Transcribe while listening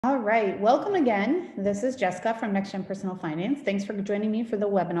All right, welcome again. This is Jessica from Next Gen Personal Finance. Thanks for joining me for the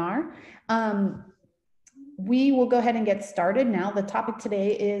webinar. We will go ahead and get started now. The topic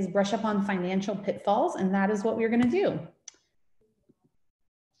today is brush up on financial pitfalls, and that is what we're going to do.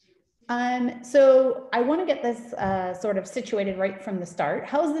 So I want to get this sort of situated right from the start.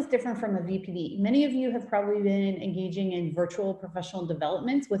 How is this different from a VPD? Many of you have probably been engaging in virtual professional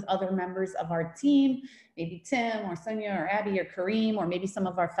developments with other members of our team, maybe Tim or Sonia or Abby or Kareem, or maybe some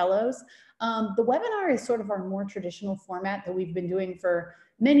of our fellows. The webinar is sort of our more traditional format that we've been doing for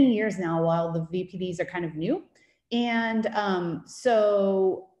many years now, while the VPDs are kind of new. And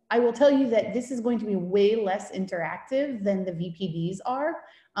so I will tell you that this is going to be way less interactive than the VPDs are.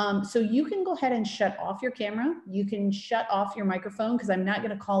 So you can go ahead and shut off your camera. You can shut off your microphone because I'm not going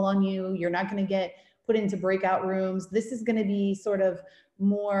to call on you. You're not going to get put into breakout rooms. This is going to be sort of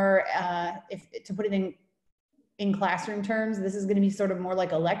more, to put it in classroom terms, this is going to be sort of more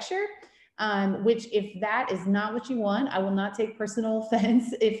like a lecture, which if that is not what you want, I will not take personal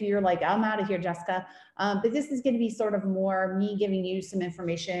offense if you're like, I'm out of here, Jessica. But this is going to be sort of more me giving you some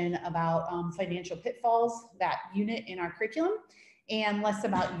information about financial pitfalls, that unit in our curriculum, and less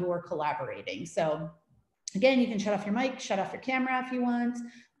about your collaborating. So again, you can shut off your mic, shut off your camera if you want,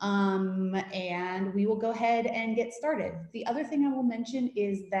 and we will go ahead and get started. The other thing I will mention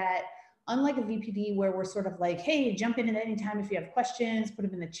is that unlike a VPD where we're sort of like, hey, jump in at any time if you have questions, put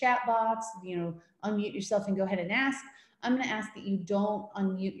them in the chat box, unmute yourself and go ahead and ask. I'm going to ask that you don't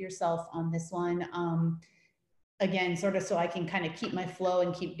unmute yourself on this one. Again, sort of so I can kind of keep my flow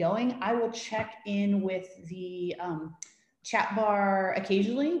and keep going. I will check in with the chat bar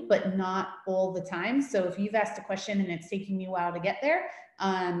occasionally, but not all the time. So if you've asked a question and it's taking me a while to get there,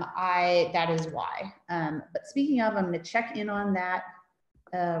 that is why. But speaking of, I'm going to check in on that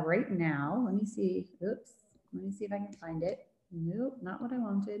right now. Let me see. Oops. Let me see if I can find it. Nope, not what I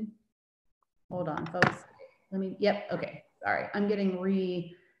wanted. Hold on, folks. Yep. Okay. Sorry. I'm getting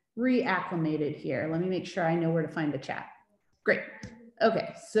reacclimated here. Let me make sure I know where to find the chat. Great.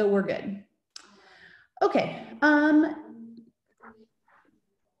 Okay. So we're good. Okay.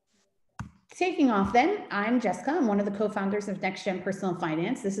 Taking off then, I'm Jessica. I'm one of the co-founders of Next Gen Personal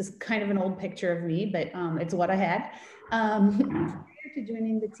Finance. This is kind of an old picture of me, but it's what I had. Prior to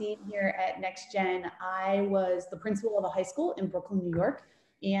joining the team here at Next Gen, I was the principal of a high school in Brooklyn, New York.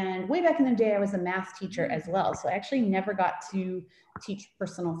 And way back in the day, I was a math teacher as well. So I actually never got to teach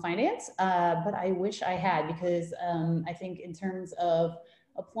personal finance, but I wish I had, because I think in terms of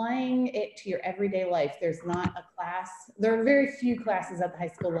applying it to your everyday life, there's not a class, there are very few classes at the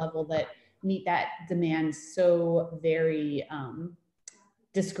high school level that meet that demand so very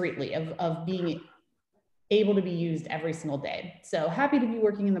discreetly of being able to be used every single day. So happy to be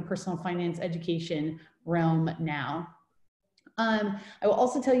working in the personal finance education realm now. I will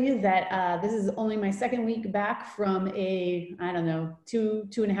also tell you that this is only my second week back from a, I don't know, two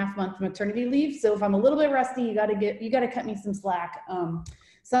and a half month maternity leave. So if I'm a little bit rusty, you gotta cut me some slack.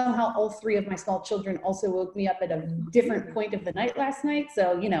 Somehow all three of my small children also woke me up at a different point of the night last night.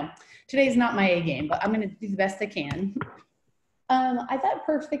 So, today's not my A game, but I'm going to do the best I can. I thought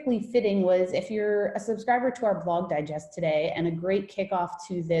perfectly fitting was, if you're a subscriber to our blog digest today, and a great kickoff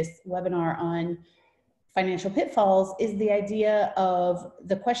to this webinar on financial pitfalls is the idea of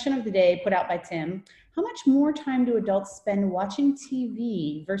the question of the day put out by Tim. How much more time do adults spend watching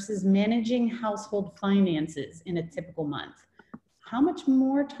TV versus managing household finances in a typical month? How much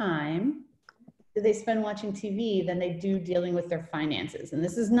more time do they spend watching TV than they do dealing with their finances? And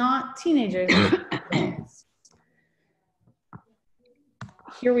this is not teenagers.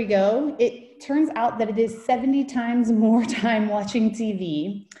 Here we go. It turns out that it is 70 times more time watching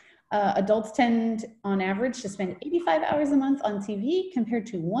TV. Adults tend, on average, to spend 85 hours a month on TV compared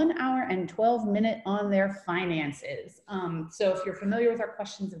to 1 hour and 12 minutes on their finances. So if you're familiar with our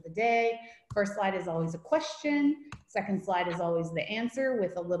questions of the day, first slide is always a question. Second slide is always the answer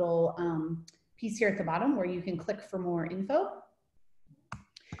with a little piece here at the bottom where you can click for more info.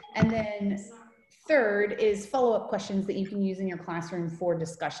 And then third is follow-up questions that you can use in your classroom for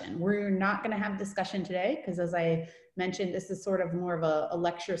discussion. We're not going to have discussion today because, as I mentioned, this is sort of more of a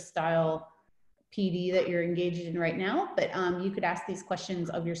lecture style PD that you're engaged in right now, but you could ask these questions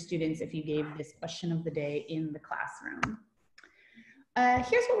of your students if you gave this question of the day in the classroom.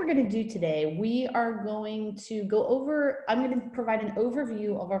 Here's what we're going to do today. We are going to go over, I'm going to provide an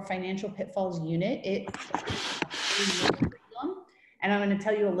overview of our financial pitfalls unit. And I'm going to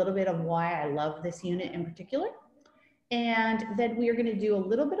tell you a little bit of why I love this unit in particular. And then we are going to do a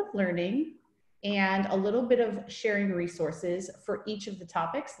little bit of learning and a little bit of sharing resources for each of the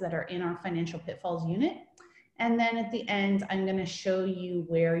topics that are in our financial pitfalls unit. And then at the end, I'm going to show you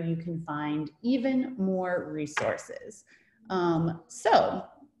where you can find even more resources. So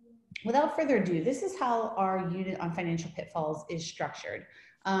without further ado, this is how our unit on financial pitfalls is structured.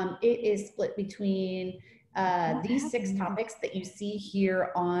 It is split between these 6 topics that you see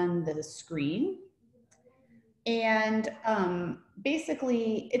here on the screen. And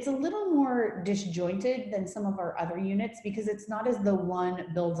basically, it's a little more disjointed than some of our other units because it's not as though one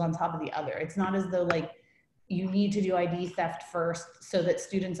builds on top of the other. It's not as though like you need to do ID theft first so that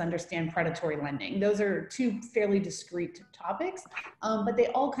students understand predatory lending. Those are 2 fairly discrete topics, but they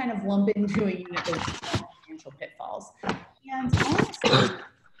all kind of lump into a unit that's financial pitfalls. And honestly,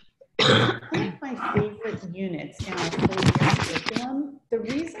 one of my favorite units in our full-year curriculum, the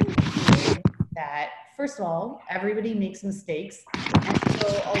reason is that, first of all, everybody makes mistakes. And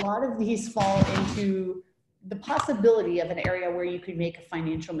so a lot of these fall into the possibility of an area where you could make a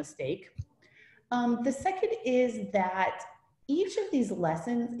financial mistake. The second is that each of these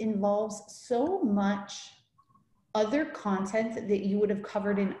lessons involves so much other content that you would have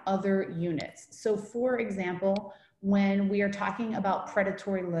covered in other units. So for example, when we are talking about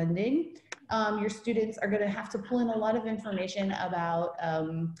predatory lending, your students are going to have to pull in a lot of information about,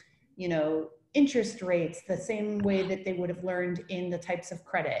 you know, interest rates, the same way that they would have learned in the types of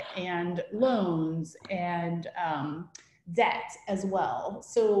credit, and loans, and debt as well.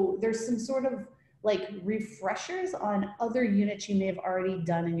 So there's some sort of like refreshers on other units you may have already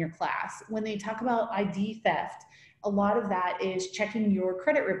done in your class. When they talk about ID theft, a lot of that is checking your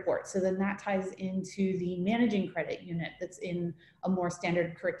credit report. So then that ties into the managing credit unit that's in a more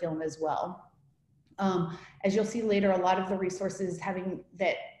standard curriculum as well. As you'll see later, a lot of the resources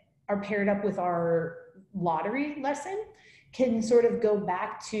that are paired up with our lottery lesson can sort of go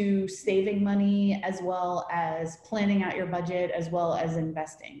back to saving money as well as planning out your budget as well as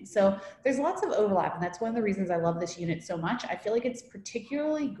investing. So there's lots of overlap, and that's one of the reasons I love this unit so much. I feel like it's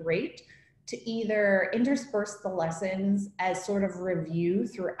particularly great to either intersperse the lessons as sort of review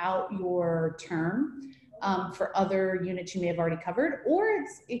throughout your term for other units you may have already covered, or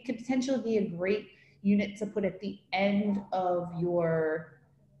it could potentially be a great unit to put at the end of your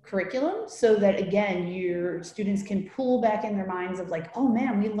curriculum so that, again, your students can pull back in their minds of like, oh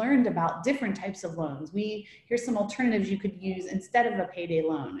man, we learned about different types of loans. Here's some alternatives you could use instead of a payday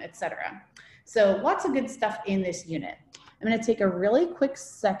loan, etc. So lots of good stuff in this unit. I'm going to take a really quick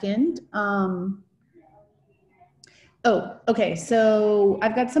second. Oh, okay. So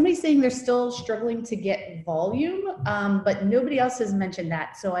I've got somebody saying they're still struggling to get volume, but nobody else has mentioned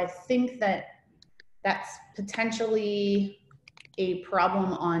that. So I think that that's potentially a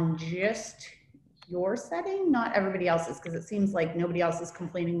problem on just your setting, not everybody else's, because it seems like nobody else is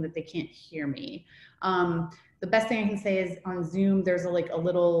complaining that they can't hear me. The best thing I can say is on Zoom, there's a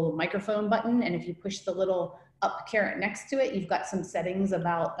little microphone button, and if you push the little up caret next to it, you've got some settings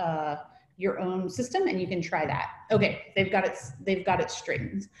about your own system, and you can try that. Okay, they've got it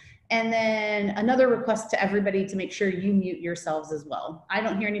straightened. And then another request to everybody to make sure you mute yourselves as well. I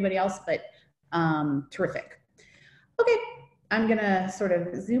don't hear anybody else, but terrific. Okay, I'm gonna sort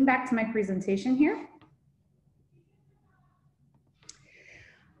of zoom back to my presentation here.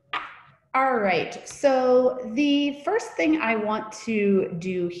 All right, so the first thing I want to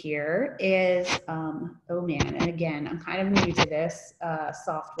do here is, oh man, and again, I'm kind of new to this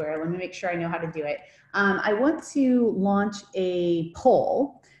software. Let me make sure I know how to do it. I want to launch a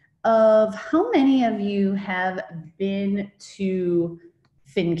poll of how many of you have been to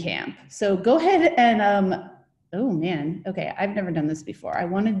FinCamp. So go ahead and, oh man, okay, I've never done this before. I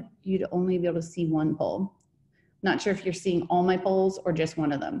wanted you to only be able to see one poll. Not sure if you're seeing all my polls or just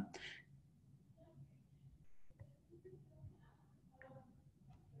one of them.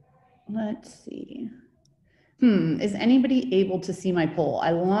 Let's see. Is anybody able to see my poll?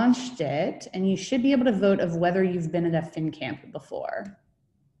 I launched it, and you should be able to vote of whether you've been at a FinCamp before.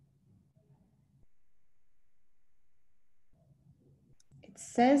 It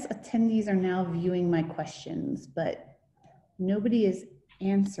says attendees are now viewing my questions, but nobody is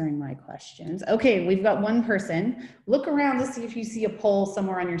answering my questions. Okay, we've got one person. Look around to see if you see a poll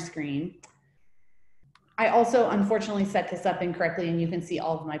somewhere on your screen. I also unfortunately set this up incorrectly, and you can see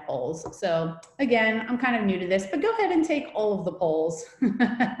all of my polls. So again, I'm kind of new to this, but go ahead and take all of the polls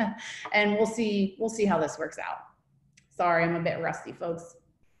and we'll see how this works out. Sorry, I'm a bit rusty, folks.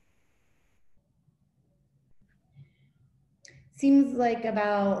 Seems like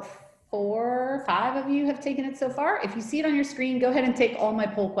about 4 or 5 of you have taken it so far. If you see it on your screen, go ahead and take all my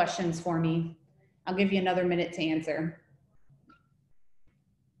poll questions for me. I'll give you another minute to answer.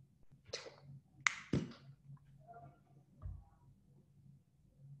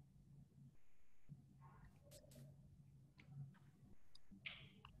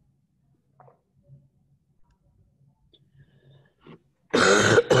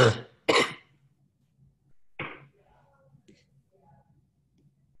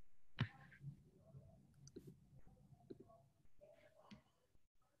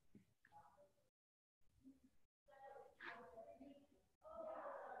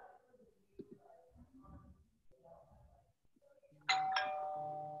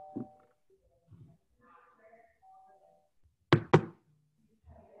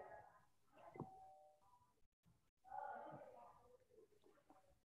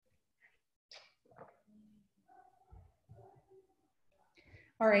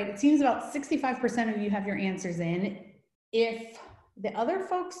 All right, it seems about 65% of you have your answers in. If the other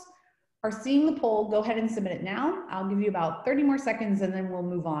folks are seeing the poll, go ahead and submit it now. I'll give you about 30 more seconds and then we'll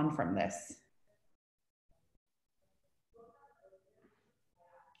move on from this.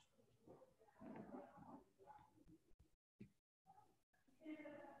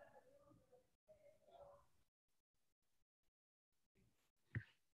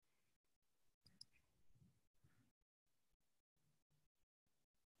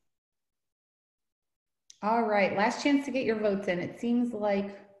 All right, last chance to get your votes in. It seems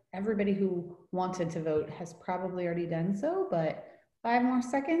like everybody who wanted to vote has probably already done so, but 5 more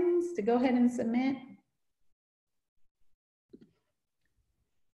seconds to go ahead and submit.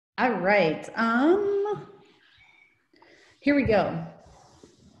 All right, here we go.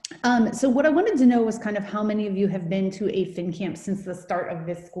 So what I wanted to know was kind of how many of you have been to a FinCamp since the start of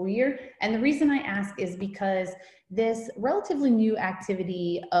this school year. And the reason I ask is because this relatively new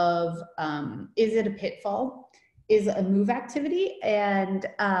activity of is it a pitfall is a move activity, and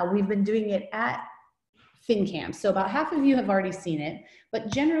we've been doing it at FinCamp. So about half of you have already seen it,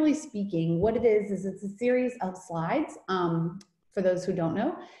 but generally speaking, what it is it's a series of slides for those who don't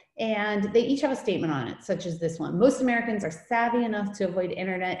know, and they each have a statement on it, such as this one. Most Americans are savvy enough to avoid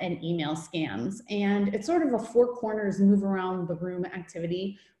internet and email scams. And it's sort of a 4 corners move around the room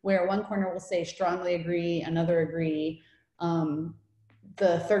activity where one corner will say strongly agree, another agree,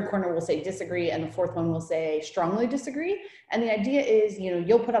 the third corner will say disagree, and the fourth one will say strongly disagree. And the idea is,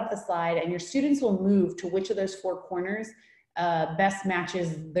 you'll put up the slide and your students will move to which of those 4 corners best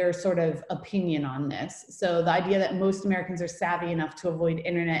matches their sort of opinion on this. So the idea that most Americans are savvy enough to avoid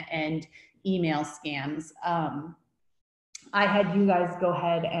internet and email scams. I had you guys go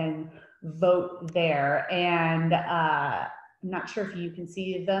ahead and vote there, and I'm not sure if you can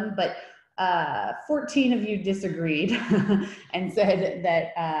see them, but 14 of you disagreed and said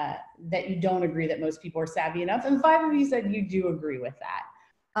that you don't agree that most people are savvy enough, and 5 of you said you do agree with that.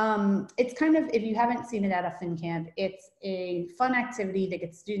 It's kind of, if you haven't seen it at a FinCamp, it's a fun activity that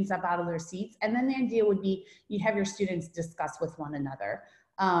gets students up out of their seats. And then the idea would be you'd have your students discuss with one another.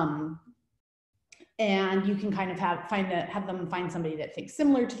 And you can kind of have them find somebody that thinks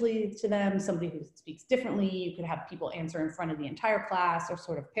similarly to them, somebody who speaks differently. You could have people answer in front of the entire class or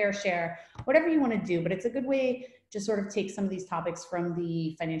sort of pair share, whatever you want to do. But it's a good way to sort of take some of these topics from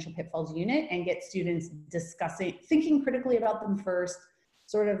the financial pitfalls unit and get students discussing, thinking critically about them first,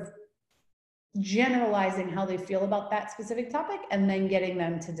 sort of generalizing how they feel about that specific topic, and then getting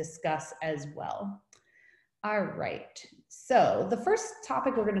them to discuss as well. All right, so the first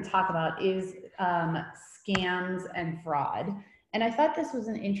topic we're going to talk about is scams and fraud. And I thought this was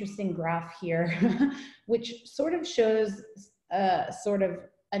an interesting graph here, which sort of shows sort of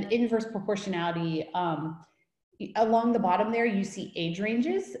an inverse proportionality. Along the bottom there, you see age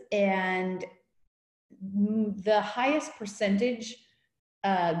ranges, and the highest percentage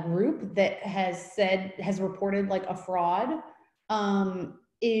group that has reported like a fraud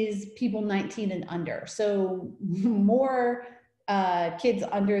is people 19 and under. So more kids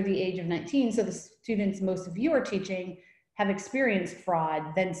under the age of 19. So the students most of you are teaching have experienced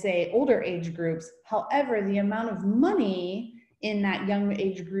fraud than say older age groups. However, the amount of money in that young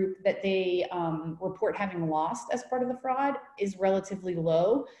age group that they report having lost as part of the fraud is relatively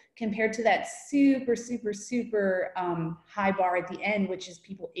low compared to that super, super, super high bar at the end, which is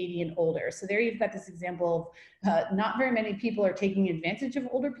people 80 and older. So there you've got this example of not very many people are taking advantage of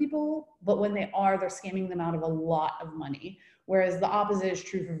older people, but when they are, they're scamming them out of a lot of money. Whereas the opposite is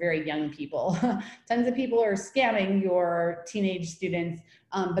true for very young people. Tons of people are scamming your teenage students,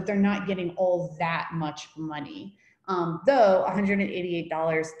 but they're not getting all that much money. Though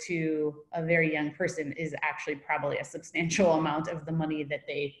 $188 to a very young person is actually probably a substantial amount of the money that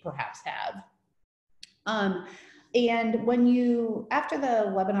they perhaps have. And when after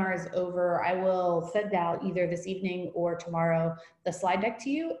the webinar is over, I will send out either this evening or tomorrow the slide deck to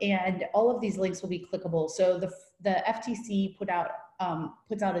you, and all of these links will be clickable. So the FTC puts out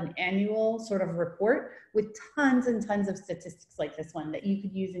an annual sort of report with tons and tons of statistics like this one that you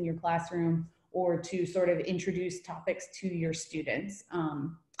could use in your classroom or to sort of introduce topics to your students.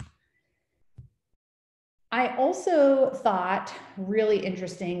 I also thought really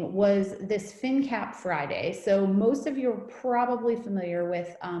interesting was this FinCap Friday. So most of you are probably familiar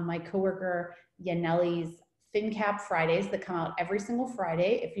with my coworker Yaneli's FinCap Fridays that come out every single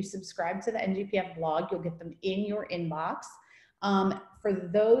Friday. If you subscribe to the NGPF blog, you'll get them in your inbox. For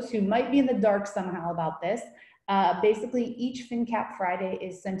those who might be in the dark somehow about this, basically each FinCap Friday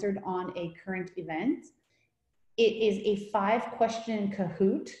is centered on a current event. It is a 5-question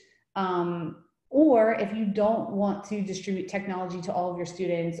Kahoot. Or if you don't want to distribute technology to all of your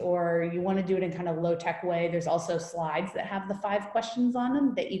students, or you want to do it in kind of low tech way, there's also slides that have the 5 questions on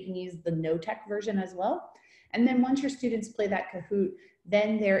them that you can use the no tech version as well. And then once your students play that Kahoot,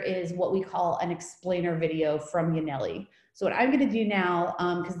 then there is what we call an explainer video from Yaneli. So what I'm going to do now,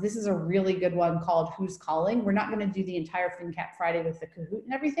 because this is a really good one called Who's Calling, we're not going to do the entire FinCap Friday with the Kahoot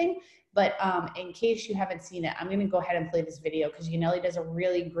and everything, but in case you haven't seen it, I'm going to go ahead and play this video because Yaneli does a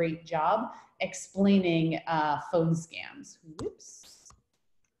really great job explaining phone scams. Whoops.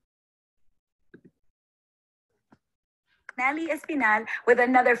 Nelly Espinal with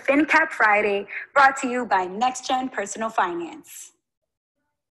another FinCap Friday brought to you by NextGen Personal Finance.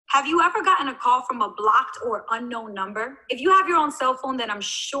 Have you ever gotten a call from a blocked or unknown number? If you have your own cell phone, then I'm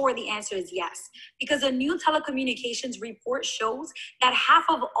sure the answer is yes, because a new telecommunications report shows that half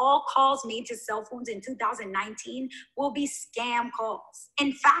of all calls made to cell phones in 2019 will be scam calls.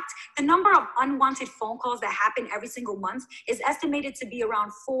 In fact, the number of unwanted phone calls that happen every single month is estimated to be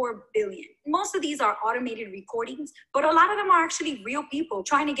around 4 billion. Most of these are automated recordings, but a lot of them are actually real people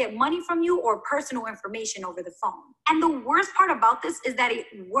trying to get money from you or personal information over the phone. And the worst part about this is that it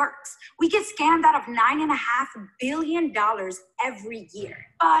works. We get scammed out of $9.5 billion every year.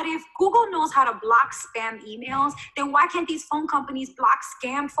 But if Google knows how to block spam emails, then why can't these phone companies block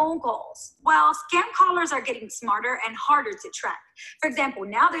scam phone calls? Well, scam callers are getting smarter and harder to track. For example,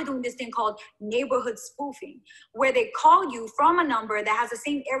 now they're doing this thing called neighborhood spoofing, where they call you from a number that has the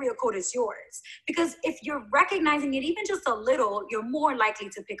same area code as yours. Because if you're recognizing it even just a little, you're more likely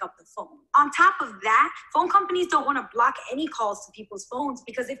to pick up the phone. On top of that, phone companies don't want to block any calls to people's phones,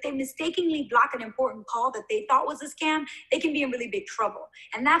 because if they mistakenly block an important call that they thought was a scam, they can be in really big trouble.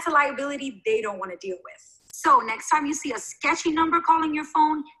 And that's a liability they don't want to deal with. So next time you see a sketchy number calling your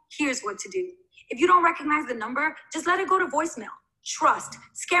phone, here's what to do. If you don't recognize the number, just let it go to voicemail. Trust,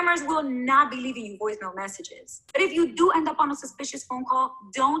 scammers will not be leaving you voicemail messages. But if you do end up on a suspicious phone call,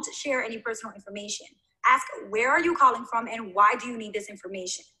 don't share any personal information. Ask, where are you calling from and why do you need this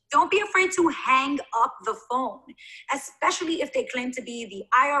information? Don't be afraid to hang up the phone, especially if they claim to be the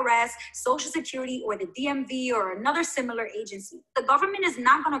IRS, Social Security, or the DMV, or another similar agency. The government is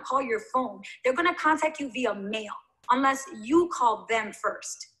not going to call your phone. They're going to contact you via mail, unless you call them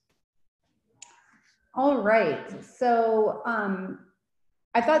first. All right, so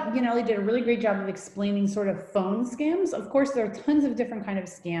I thought Yaneli did a really great job of explaining sort of phone scams. Of course, there are tons of different kind of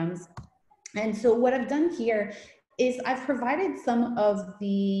scams. And so what I've done here is I've provided some of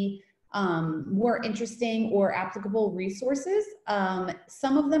the more interesting or applicable resources.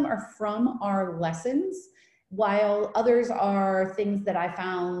 Some of them are from our lessons, while others are things that I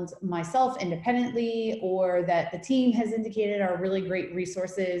found myself independently or that the team has indicated are really great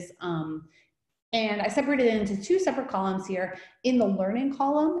resources. And I separated it into 2 separate columns here. In the learning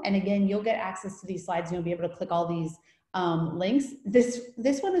column, and again, you'll get access to these slides and you'll be able to click all these links.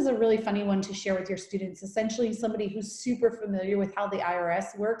 This one is a really funny one to share with your students. Essentially, somebody who's super familiar with how the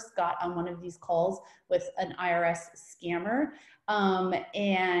IRS works got on one of these calls with an IRS scammer.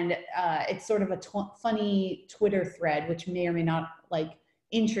 And it's sort of a funny Twitter thread, which may or may not like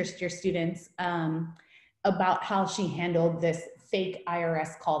interest your students about how she handled this fake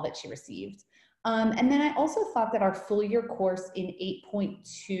IRS call that she received. And then I also thought that our full year course in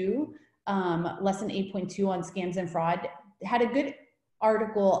 8.2, lesson 8.2 on scams and fraud had a good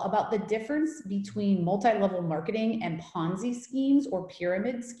article about the difference between multi-level marketing and Ponzi schemes or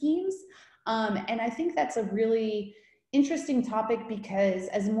pyramid schemes. And I think that's a really interesting topic because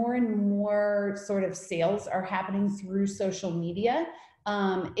as more and more sort of sales are happening through social media,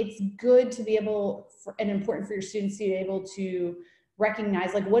 it's good to be able, and important for your students to be able to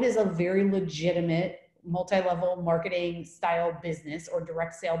recognize like what is a very legitimate multi-level marketing style business or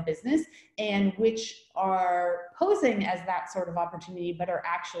direct sale business and which are posing as that sort of opportunity but are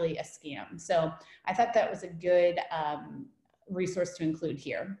actually a scam. So I thought that was a good resource to include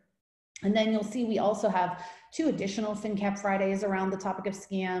here. And then you'll see we also have 2 additional FinCap Fridays around the topic of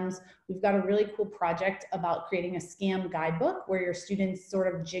scams. We've got a really cool project about creating a scam guidebook where your students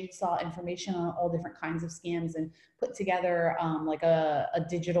sort of jigsaw information on all different kinds of scams and put together like a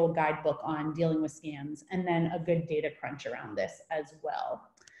digital guidebook on dealing with scams, and then a good data crunch around this as well.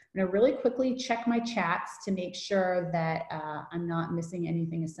 I'm gonna really quickly check my chats to make sure that I'm not missing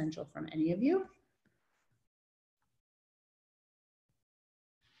anything essential from any of you.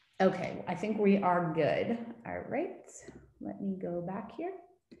 Okay, I think we are good. All right, let me go back here.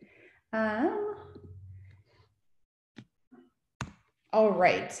 All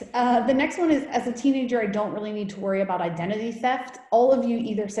right. The next one is, as a teenager, I don't really need to worry about identity theft. All of you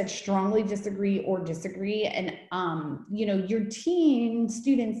either said strongly disagree or disagree. And, you know, your teen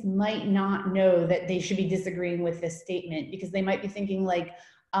students might not know that they should be disagreeing with this statement, because they might be thinking like,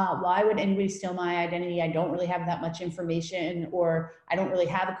 why would anybody steal my identity? I don't really have that much information, or I don't really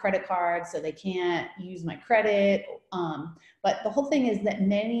have a credit card, so they can't use my credit. But the whole thing is that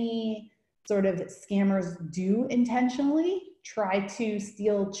many sort of scammers do intentionally try to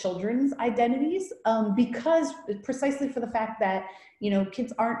steal children's identities, because precisely for the fact that, you know,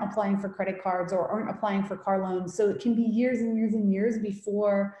 kids aren't applying for credit cards or aren't applying for car loans. So it can be years and years and years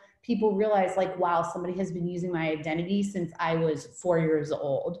before people realize like, wow, somebody has been using my identity since I was 4 years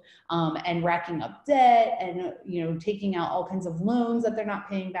old, and racking up debt and, you know, taking out all kinds of loans that they're not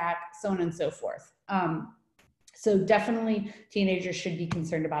paying back, so on and so forth. So definitely teenagers should be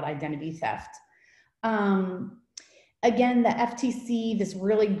concerned about identity theft. Again, the FTC, this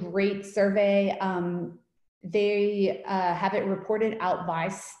really great survey, they have it reported out by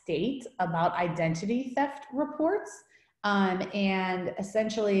state about identity theft reports. And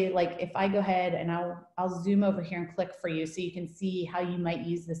essentially, like if I go ahead and I'll zoom over here and click for you so you can see how you might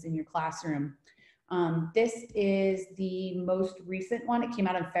use this in your classroom. This is the most recent one. It came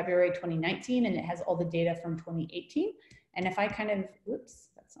out in February 2019, and it has all the data from 2018. And if I kind of, whoops,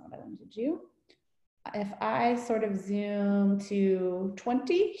 that's not what I wanted to do. If I sort of zoom to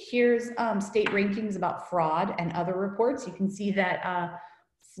 20, here's state rankings about fraud and other reports. You can see that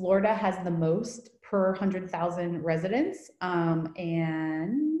Florida has the most per 100,000 residents,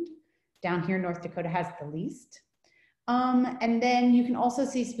 and down here, North Dakota has the least. And then you can also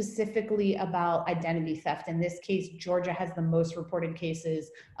see specifically about identity theft. In this case, Georgia has the most reported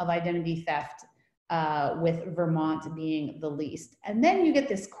cases of identity theft, with Vermont being the least. And then you get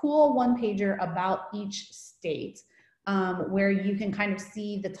this cool one-pager about each state, where you can kind of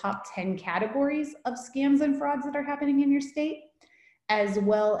see the top 10 categories of scams and frauds that are happening in your state, as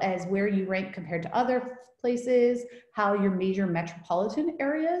well as where you rank compared to other places, how your major metropolitan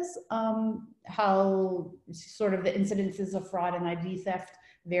areas, how sort of the incidences of fraud and ID theft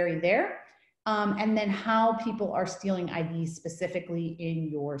vary there, and then how people are stealing IDs specifically in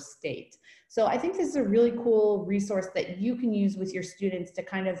your state. So I think this is a really cool resource that you can use with your students to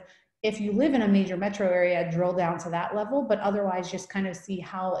kind of, if you live in a major metro area, drill down to that level, but otherwise just kind of see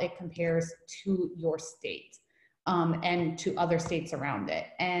how it compares to your state. And to other states around it.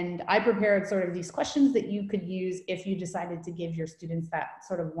 And I prepared sort of these questions that you could use if you decided to give your students that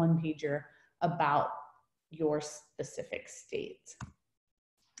sort of one-pager about your specific state.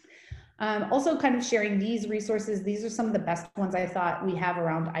 Also kind of sharing these resources. These are some of the best ones I thought we have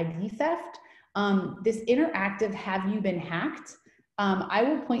around ID theft. This interactive Have You Been Hacked? I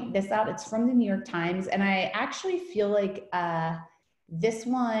will point this out. It's from the New York Times. And I actually feel like this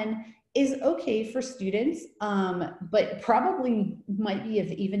one is okay for students, but probably might be of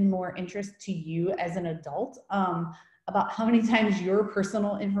even more interest to you as an adult, about how many times your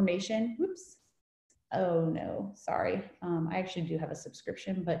personal information, whoops, oh no, sorry. I actually do have a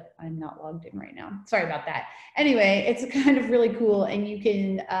subscription, but I'm not logged in right now. Sorry about that. Anyway, it's kind of really cool, and you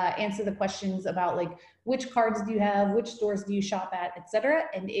can answer the questions about like, which cards do you have, which stores do you shop at, etc.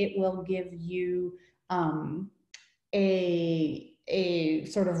 And it will give you a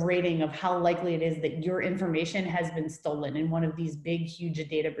sort of rating of how likely it is that your information has been stolen in one of these big, huge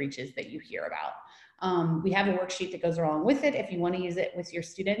data breaches that you hear about. We have a worksheet that goes along with it if you want to use it with your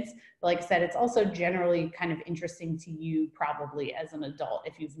students. But like I said, it's also generally kind of interesting to you probably as an adult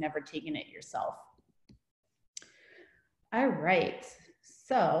if you've never taken it yourself. All right,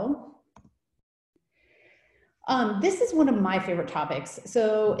 so this is one of my favorite topics.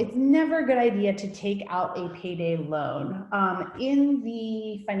 So it's never a good idea to take out a payday loan. In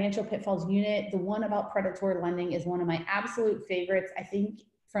the financial pitfalls unit, the one about predatory lending is one of my absolute favorites. I think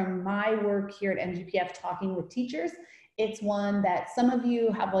from my work here at NGPF talking with teachers, it's one that some of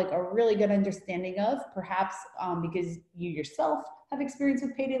you have like a really good understanding of, perhaps because you yourself have experience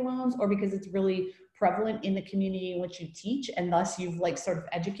with payday loans, or because it's really prevalent in the community in which you teach, and thus you've like sort of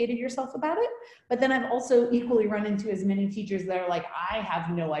educated yourself about it. But then I've also equally run into as many teachers that are like, I have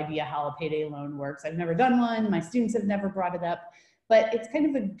no idea how a payday loan works. I've never done one. My students have never brought it up, but it's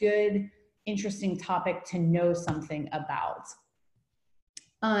kind of a good, interesting topic to know something about.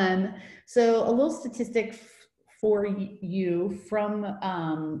 So a little statistic for you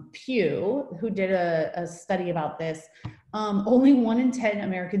from Pew, who did a study about this. Only 1 in 10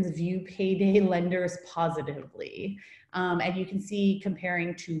 Americans view payday lenders positively. And you can see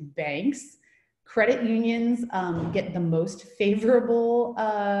comparing to banks, credit unions get the most favorable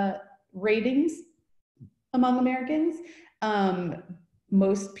ratings among Americans.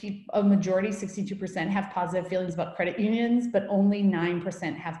 Most people, a majority, 62% have positive feelings about credit unions, but only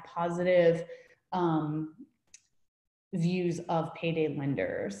 9% have positive views of payday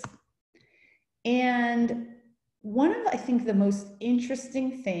lenders. And one of, I think, the most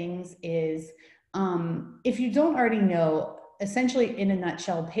interesting things is, if you don't already know, essentially in a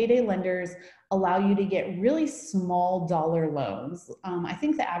nutshell, payday lenders allow you to get really small dollar loans. I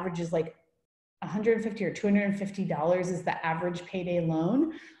think the average is like $150 or $250 is the average payday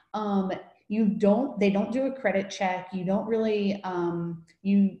loan. They don't do a credit check. You don't really,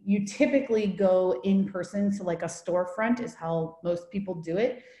 you typically go in person to like a storefront is how most people do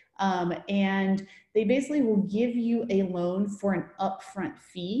it. And they basically will give you a loan for an upfront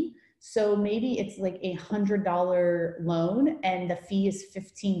fee. So maybe it's like $100 loan and the fee is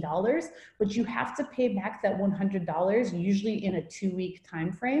 $15, but you have to pay back that $100 usually in a 2-week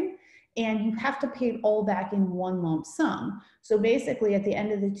time frame. And you have to pay it all back in one lump sum. So basically at the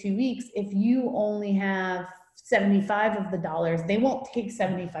end of the 2 weeks, if you only have 75 of the dollars, they won't take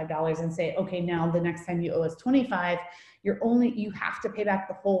 $75 and say, okay, now the next time you owe us 25, you have to pay back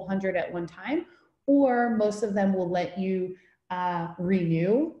the whole 100 at one time, or most of them will let you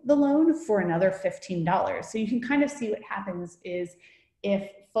renew the loan for another $15. So you can kind of see what happens is if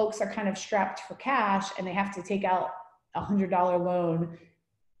folks are kind of strapped for cash and they have to take out a $100 loan,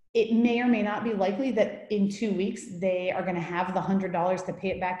 it may or may not be likely that in 2 weeks, they are going to have the $100 to pay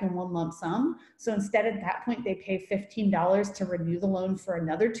it back in one lump sum. So instead at that point, they pay $15 to renew the loan for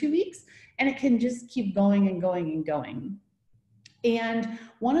another 2 weeks, and it can just keep going and going and going. And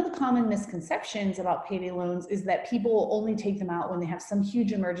one of the common misconceptions about payday loans is that people only take them out when they have some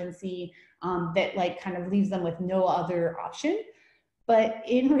huge emergency that like kind of leaves them with no other option. But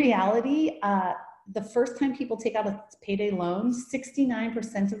in reality, the first time people take out a payday loan,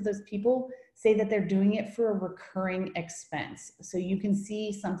 69% of those people say that they're doing it for a recurring expense. So you can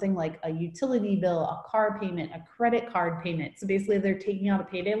see something like a utility bill, a car payment, a credit card payment. So basically they're taking out a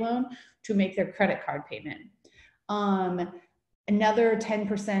payday loan to make their credit card payment. Another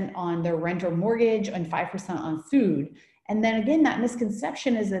 10% on their rent or mortgage, and 5% on food. And then again, that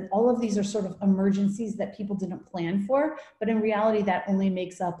misconception is that all of these are sort of emergencies that people didn't plan for, but in reality, that only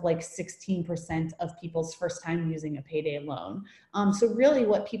makes up like 16% of people's first time using a payday loan. So really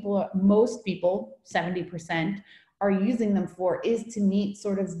what most people, 70%, are using them for is to meet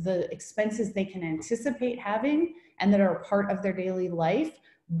sort of the expenses they can anticipate having and that are a part of their daily life,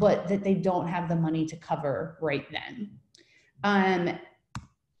 but that they don't have the money to cover right then. I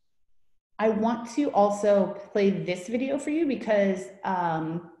want to also play this video for you because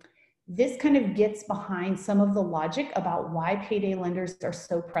this kind of gets behind some of the logic about why payday lenders are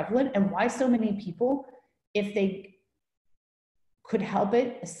so prevalent and why so many people, if they could help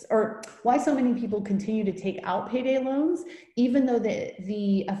it, or why so many people continue to take out payday loans, even though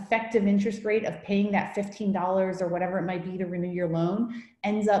the effective interest rate of paying that $15 or whatever it might be to renew your loan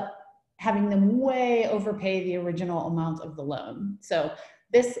ends up having them way overpay the original amount of the loan. So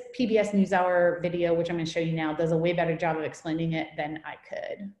this PBS NewsHour video, which I'm going to show you now, does a way better job of explaining it than I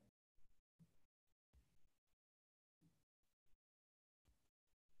could.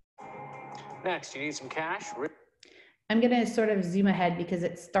 Next, you need some cash. I'm going to sort of zoom ahead because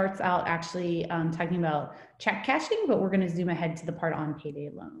it starts out actually talking about check cashing, but we're going to zoom ahead to the part on payday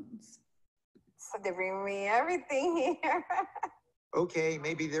loans. So they bring me everything here. Okay,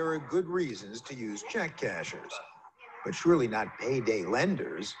 maybe there are good reasons to use check cashers, but surely not payday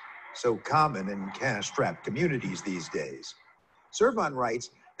lenders, so common in cash-strapped communities these days. Servon writes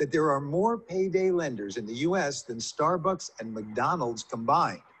that there are more payday lenders in the U.S. than Starbucks and McDonald's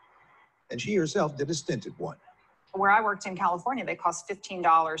combined, and she herself did a stint at one. Where I worked in California, they cost $15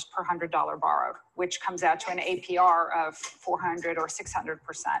 per $100 borrowed, which comes out to an APR of 400 or 600%.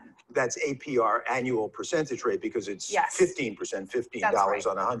 That's APR, annual percentage rate, because it's Yes. 15%, $15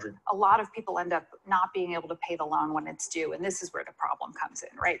 on 100. A lot of people end up not being able to pay the loan when it's due, and this is where the problem comes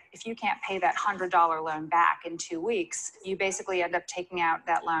in, right? If you can't pay that $100 loan back in 2 weeks, you basically end up taking out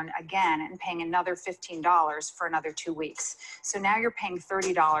that loan again and paying another $15 for another 2 weeks. So now you're paying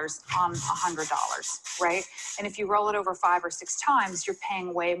 $30 on $100, right? And if you roll it over 5 or 6 times, you're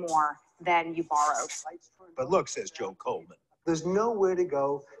paying way more than you borrowed. But look, says Joe Coleman, there's nowhere to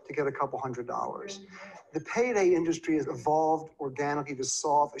go to get a couple $100s. The payday industry has evolved organically to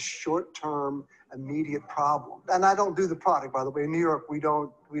solve a short-term, immediate problem. And I don't do the product, by the way. In New York, we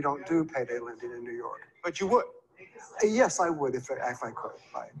don't do payday lending in New York. but you would. Yes, I would if I could,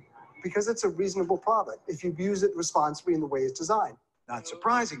 right? Because it's a reasonable product if you use it responsibly in the way it's designed. Not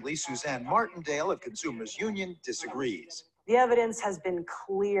surprisingly, Suzanne Martindale of Consumers Union disagrees. The evidence has been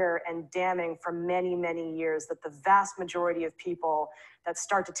clear and damning for many, many years that the vast majority of people that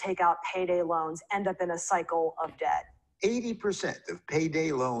start to take out payday loans end up in a cycle of debt. 80% of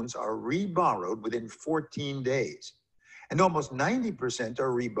payday loans are reborrowed within 14 days, and almost 90%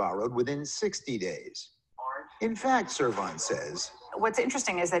 are reborrowed within 60 days. In fact, Servan says, what's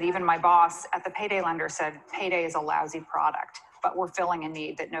interesting is that even my boss at the payday lender said payday is a lousy product, but we're filling a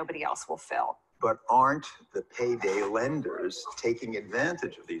need that nobody else will fill. But aren't the payday lenders taking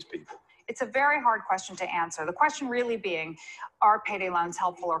advantage of these people? It's a very hard question to answer. The question really being, are payday loans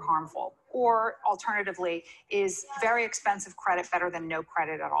helpful or harmful? Or alternatively, is very expensive credit better than no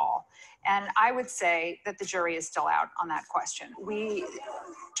credit at all? And I would say that the jury is still out on that question. We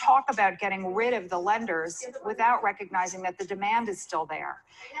talk about getting rid of the lenders without recognizing that the demand is still there.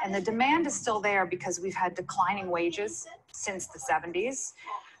 And the demand is still there because we've had declining wages since the 70s.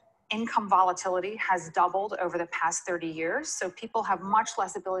 Income volatility has doubled over the past 30 years, so people have much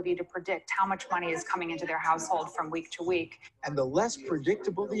less ability to predict how much money is coming into their household from week to week. and the less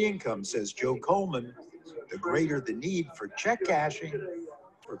predictable the income, says Joe Coleman, the greater the need for check cashing,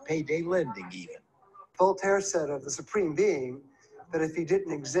 for payday lending even. Voltaire said of the supreme being that if he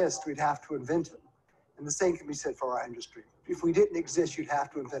didn't exist, we'd have to invent him. And the same can be said for our industry. If we didn't exist, you'd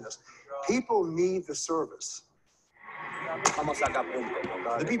have to invent us. People need the service.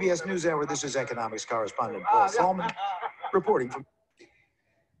 The PBS NewsHour, this is economics correspondent Paul Salman reporting from.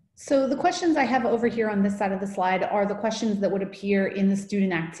 So the questions I have over here on this side of the slide are the questions that would appear in the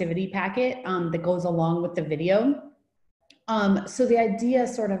student activity packet that goes along with the video. So the idea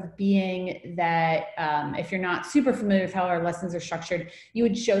sort of being that if you're not super familiar with how our lessons are structured, you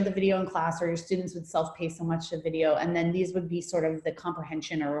would show the video in class, or your students would self-pay so much of video, and then these would be sort of the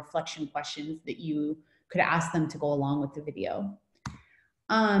comprehension or reflection questions that you could ask them to go along with the video.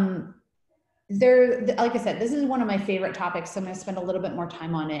 Like I said, this is one of my favorite topics, so I'm going to spend a little bit more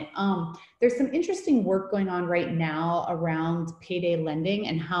time on it. There's some interesting work going on right now around payday lending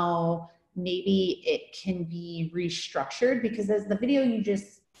and how maybe it can be restructured, because as the video you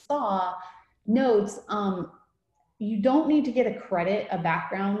just saw notes, you don't need to get a credit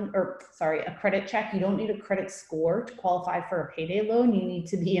check. You don't need a credit score to qualify for a payday loan. You need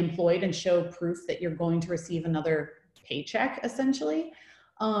to be employed and show proof that you're going to receive another paycheck, essentially.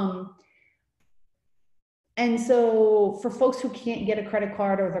 And so for folks who can't get a credit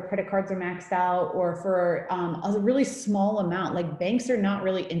card, or their credit cards are maxed out, or for a really small amount, like banks are not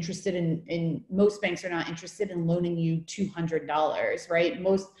really interested most banks are not interested in loaning you $200, right?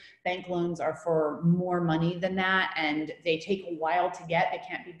 Most bank loans are for more money than that, and they take a while to get. They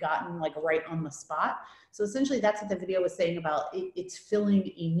can't be gotten like right on the spot. So essentially that's what the video was saying about it's filling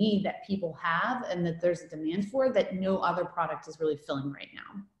a need that people have and that there's a demand for that no other product is really filling right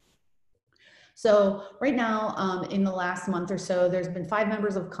now. So right now, in the last month or so, there's been 5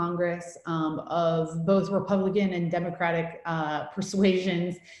 members of Congress of both Republican and Democratic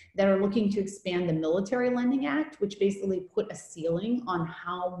persuasions that are looking to expand the Military Lending Act, which basically put a ceiling on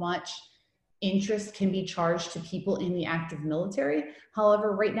how much interest can be charged to people in the active military.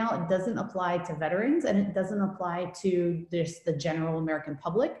 However, right now it doesn't apply to veterans, and it doesn't apply to the general American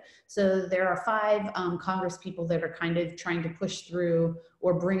public. So there are 5 Congress people that are kind of trying to push through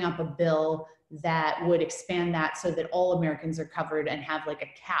or bring up a bill that would expand that so that all Americans are covered and have like a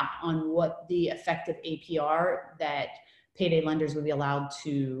cap on what the effective APR that payday lenders would be allowed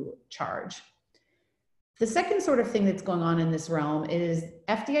to charge. The second sort of thing that's going on in this realm is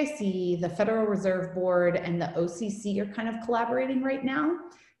FDIC, the Federal Reserve Board, and the OCC are kind of collaborating right now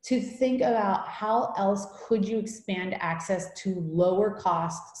to think about how else could you expand access to lower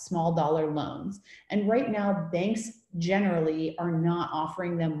cost, small dollar loans. And right now, banks generally are not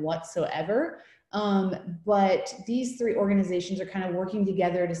offering them whatsoever. But these 3 organizations are kind of working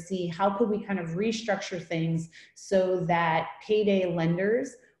together to see how could we kind of restructure things so that payday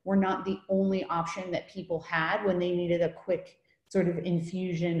lenders were not the only option that people had when they needed a quick sort of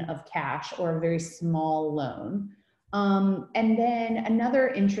infusion of cash or a very small loan. And then another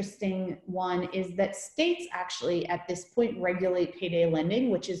interesting one is that states actually at this point regulate payday lending,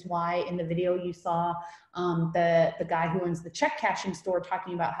 which is why in the video you saw the guy who owns the check cashing store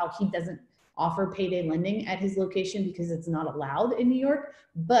talking about how he doesn't offer payday lending at his location because it's not allowed in New York,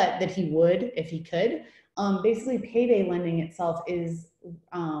 but that he would if he could. Basically, payday lending itself is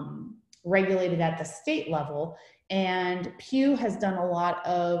regulated at the state level. And Pew has done a lot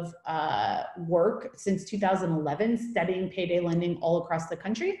of work since 2011 studying payday lending all across the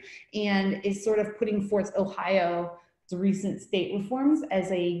country, and is sort of putting forth Ohio's recent state reforms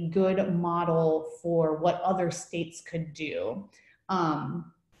as a good model for what other states could do.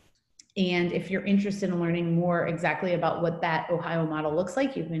 And if you're interested in learning more exactly about what that Ohio model looks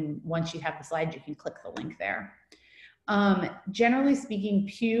like, you can, once you have the slides, you can click the link there. Generally speaking,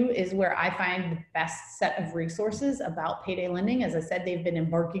 Pew is where I find the best set of resources about payday lending. As I said, they've been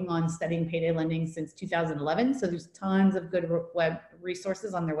embarking on studying payday lending since 2011. So there's tons of good web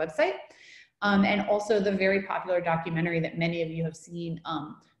resources on their website. And also the very popular documentary that many of you have seen,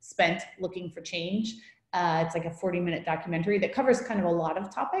 Spent Looking for Change. It's like a 40-minute documentary that covers kind of a lot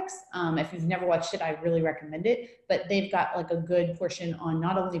of topics. If you've never watched it, I really recommend it. But they've got like a good portion on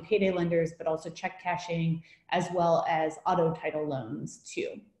not only payday lenders, but also check cashing, as well as auto title loans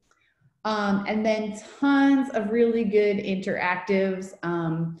too. And then tons of really good interactives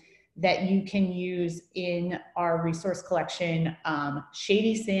that you can use in our resource collection.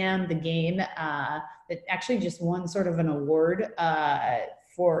 Shady Sam, the game that actually just won sort of an award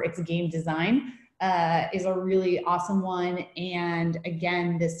for its game design, is a really awesome one. And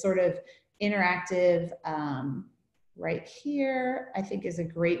again, this sort of interactive right here, I think is a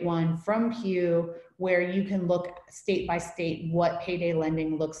great one from Pew, where you can look state by state what payday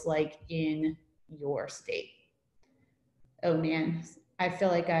lending looks like in your state. Oh man, I feel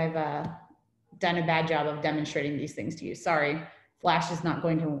like I've done a bad job of demonstrating these things to you. Sorry. Flash is not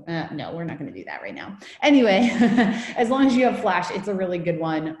going to, no, we're not going to do that right now. Anyway, as long as you have Flash, it's a really good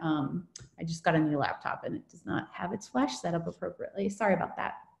one. I just got a new laptop and it does not have its Flash set up appropriately. Sorry about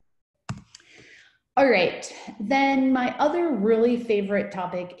that. All right, then my other really favorite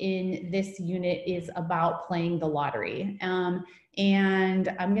topic in this unit is about playing the lottery.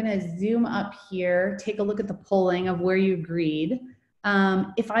 And I'm gonna zoom up here, take a look at the polling of where you agreed.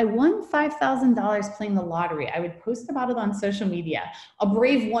 If I won $5,000 playing the lottery, I would post about it on social media. A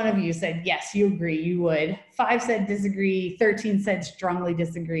brave one of you said, yes, you agree, you would. 5 said disagree, 13 said strongly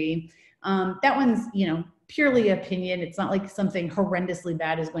disagree. That one's, you know, purely opinion. It's not like something horrendously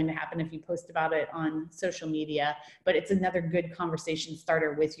bad is going to happen if you post about it on social media, but it's another good conversation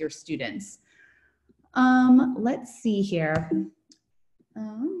starter with your students. Let's see here.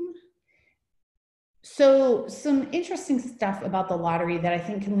 So some interesting stuff about the lottery that I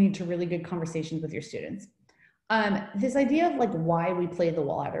think can lead to really good conversations with your students. This idea of like why we play the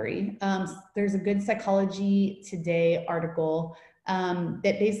lottery. There's a Good Psychology Today article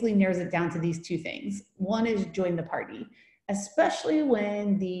that basically narrows it down to these 2 things. One is join the party, especially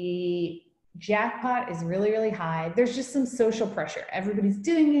when the jackpot is really, really high. There's just some social pressure. Everybody's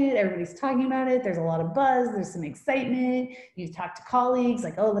doing it. Everybody's talking about it. There's a lot of buzz. There's some excitement. You've talked to colleagues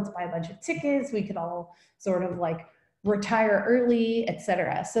like, oh, let's buy a bunch of tickets. We could all sort of like retire early,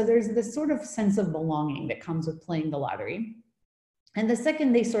 etc. So there's this sort of sense of belonging that comes with playing the lottery. And the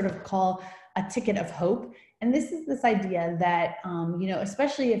second they sort of call a ticket of hope. And this is this idea that, you know,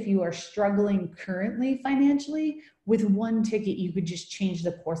 especially if you are struggling currently financially, with one ticket, you could just change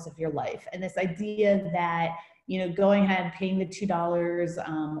the course of your life. And this idea that, you know, going ahead, paying the $2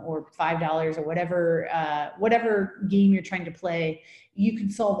 or $5 or whatever game you're trying to play, you can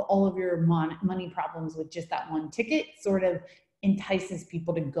solve all of your money problems with just that one ticket, sort of entices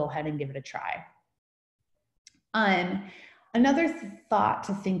people to go ahead and give it a try. Another thought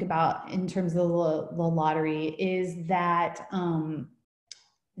to think about in terms of the lottery is that in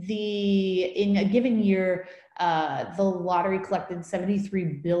a given year, the lottery collected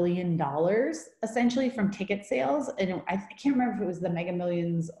 $73 billion essentially from ticket sales. And I can't remember if it was the Mega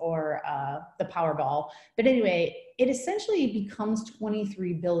Millions or the Powerball, but anyway, it essentially becomes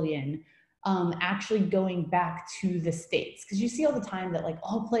 $23 billion actually going back to the states. Because you see all the time that like,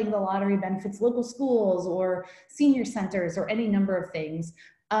 oh, playing the lottery benefits local schools or senior centers or any number of things.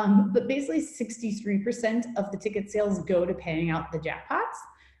 But basically 63% of the ticket sales go to paying out the jackpots.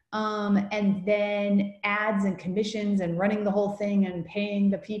 And then ads and commissions and running the whole thing and paying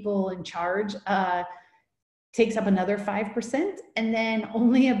the people in charge takes up another 5%. And then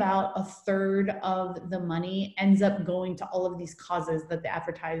only about a third of the money ends up going to all of these causes that they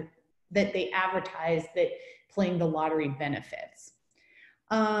advertise that playing the lottery benefits.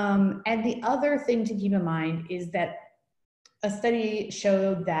 And the other thing to keep in mind is that a study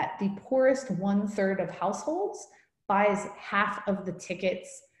showed that the poorest 1/3 of households buys half of the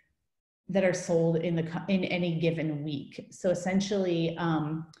tickets that are sold in any given week. So essentially,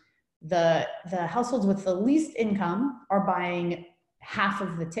 the households with the least income are buying half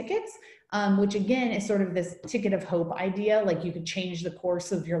of the tickets, which again is sort of this ticket of hope idea, like you could change the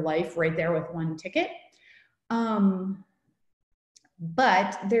course of your life right there with one ticket.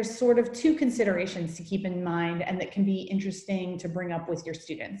 But there's sort of 2 considerations to keep in mind and that can be interesting to bring up with your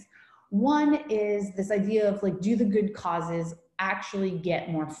students. One is this idea of like, do the good causes actually get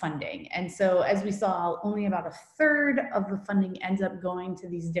more funding. And so as we saw, only about a third of the funding ends up going to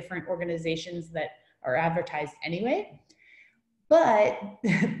these different organizations that are advertised anyway. But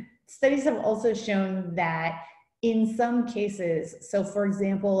studies have also shown that in some cases, so for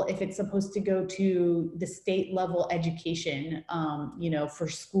example, if it's supposed to go to the state level education, for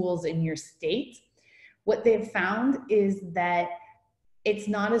schools in your state, what they've found is that it's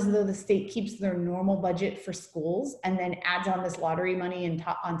not as though the state keeps their normal budget for schools and then adds on this lottery money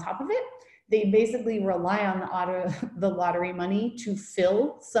on top of it. They basically rely on the lottery money to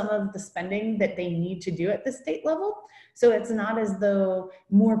fill some of the spending that they need to do at the state level. So it's not as though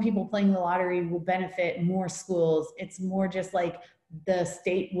more people playing the lottery will benefit more schools. It's more just like the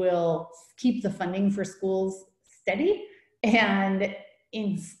state will keep the funding for schools steady and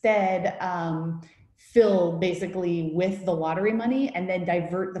instead fill basically with the lottery money and then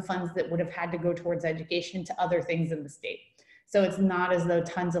divert the funds that would have had to go towards education to other things in the state. So it's not as though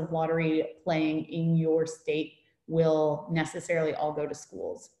tons of lottery playing in your state will necessarily all go to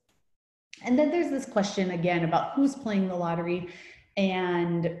schools. And then there's this question again about who's playing the lottery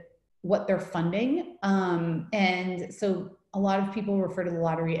and what they're funding. And so a lot of people refer to the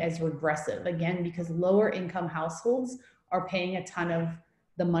lottery as regressive, again, because lower income households are paying a ton of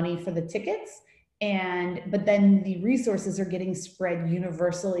the money for the tickets. But then the resources are getting spread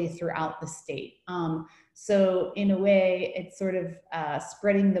universally throughout the state. So in a way, it's sort of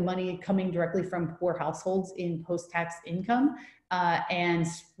spreading the money coming directly from poor households in post-tax income and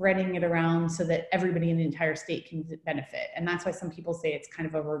spreading it around so that everybody in the entire state can benefit. And that's why some people say it's kind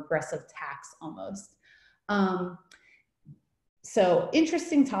of a regressive tax almost. So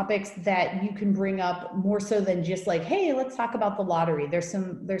interesting topics that you can bring up more so than just like, hey, let's talk about the lottery. There's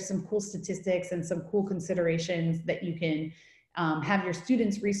some cool statistics and some cool considerations that you can have your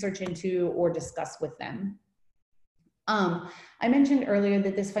students research into or discuss with them. I mentioned earlier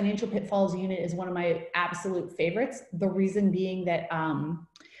that this financial pitfalls unit is one of my absolute favorites. The reason being that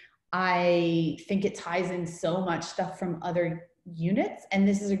I think it ties in so much stuff from other units. And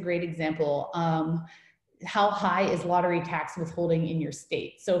this is a great example. How high is lottery tax withholding in your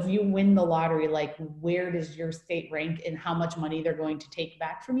state? So if you win the lottery, like where does your state rank in how much money they're going to take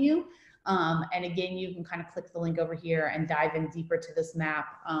back from you? And again, you can kind of click the link over here and dive in deeper to this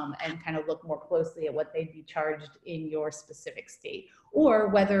map and kind of look more closely at what they'd be charged in your specific state or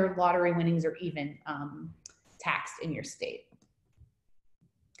whether lottery winnings are even taxed in your state.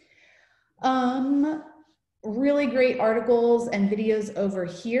 Really great articles and videos over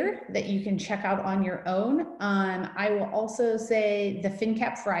here that you can check out on your own. I will also say the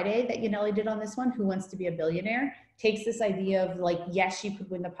FinCap Friday that Yaneli did on this one, Who Wants to Be a Billionaire, takes this idea of like, yes, you could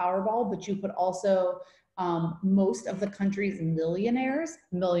win the Powerball, but you could also, most of the country's millionaires,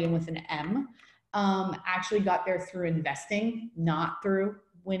 million with an M, actually got there through investing, not through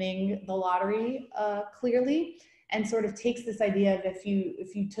winning the lottery clearly. And sort of takes this idea of if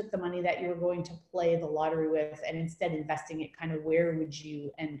you took the money that you were going to play the lottery with and instead investing it, kind of where would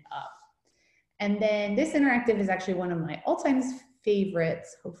you end up? And then this interactive is actually one of my all-time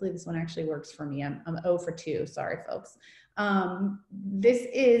favorites. Hopefully this one actually works for me. I'm 0 for 2, sorry folks. This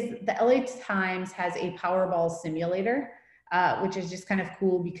is, the LA Times has a Powerball simulator, which is just kind of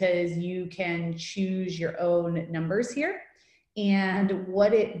cool because you can choose your own numbers here. And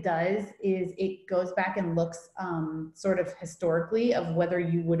what it does is it goes back and looks sort of historically of whether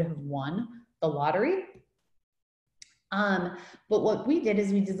you would have won the lottery. But what we did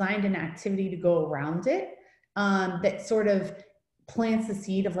is we designed an activity to go around it that sort of plants the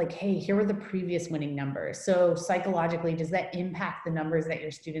seed of like, hey, here were the previous winning numbers. So psychologically, does that impact the numbers that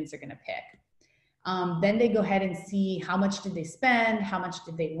your students are going to pick? Then they go ahead and see how much did they spend, how much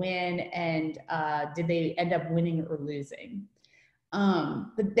did they win, and did they end up winning or losing?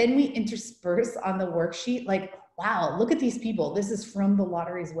 But then we intersperse on the worksheet, like, wow, look at these people. This is from the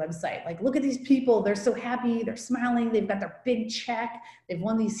lottery's website. Like, look at these people. They're so happy. They're smiling. They've got their big check. They've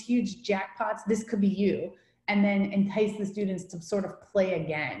won these huge jackpots. This could be you. And then entice the students to sort of play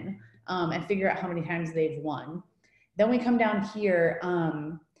again and figure out how many times they've won. Then we come down here.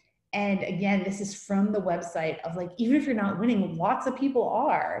 And again, this is from the website of like, even if you're not winning, lots of people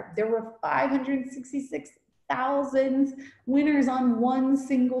are. There were 566,000 winners on one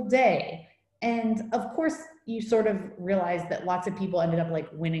single day. And of course, you sort of realize that lots of people ended up like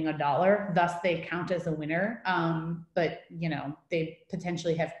winning $1, thus they count as a winner. But you know, they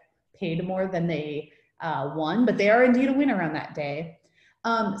potentially have paid more than they won, but they are indeed a winner on that day.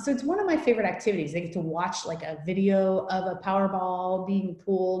 So it's one of my favorite activities. They get to watch like a video of a Powerball being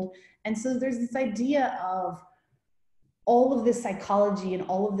pulled. And so there's this idea of all of this psychology and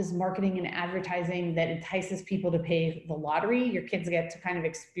all of this marketing and advertising that entices people to pay the lottery, your kids get to kind of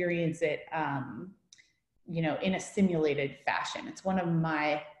experience it, you know, in a simulated fashion. It's one of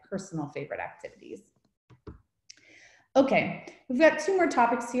my personal favorite activities. Okay, we've got two more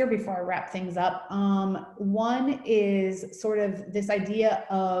topics here before I wrap things up. One is sort of this idea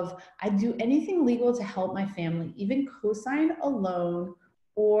of I'd do anything legal to help my family, even co-sign a loan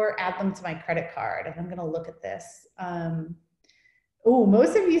or add them to my credit card. And I'm gonna look at this. Oh,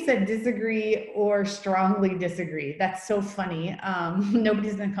 most of you said disagree or strongly disagree. That's so funny.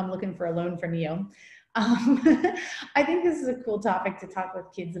 Nobody's gonna come looking for a loan from you. I think this is a cool topic to talk with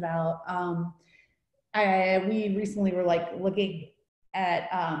kids about. We recently were like looking at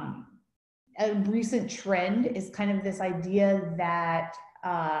a recent trend is kind of this idea that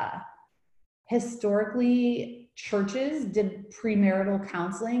historically churches did premarital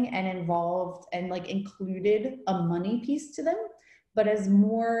counseling and involved and like included a money piece to them. But as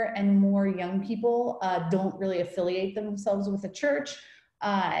more and more young people don't really affiliate themselves with a church,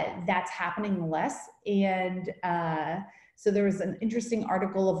 that's happening less. And so there was an interesting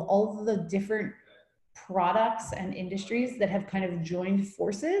article of all of the different products and industries that have kind of joined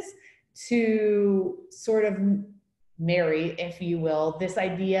forces to sort of marry, if you will, this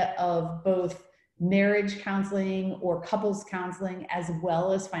idea of both marriage counseling or couples counseling as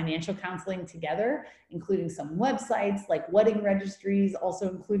well as financial counseling together, including some websites like wedding registries, also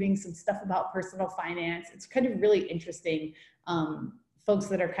including some stuff about personal finance. It's kind of really interesting, folks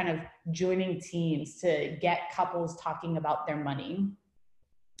that are kind of joining teams to get couples talking about their money.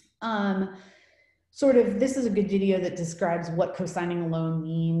 Sort of, this is a good video that describes what co-signing a loan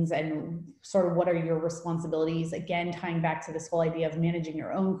means and sort of what are your responsibilities. Again, tying back to this whole idea of managing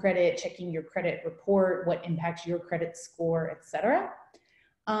your own credit, checking your credit report, what impacts your credit score, etc.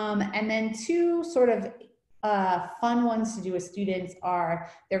 And then two sort of fun ones to do with students are,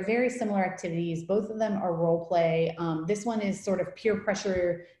 they're very similar activities. Both of them are role play. This one is sort of peer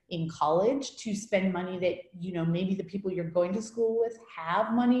pressure in college to spend money that, you know, maybe the people you're going to school with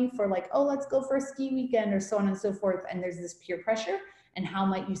have money for, like, oh, let's go for a ski weekend or so on and so forth. And there's this peer pressure, and how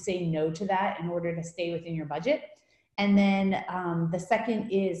might you say no to that in order to stay within your budget? And then the second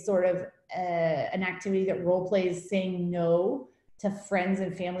is sort of an activity that role plays saying no to friends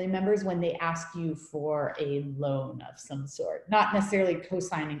and family members when they ask you for a loan of some sort. Not necessarily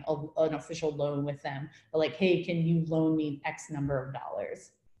co-signing an official loan with them, but like, hey, can you loan me X number of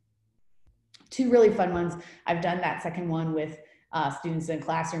dollars? Two really fun ones. I've done that second one with students in a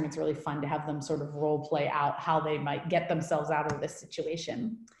classroom. It's really fun to have them sort of role play out how they might get themselves out of this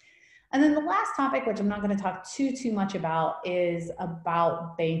situation. And then the last topic, which I'm not going to talk too much about, is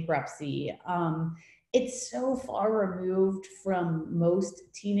about bankruptcy. It's so far removed from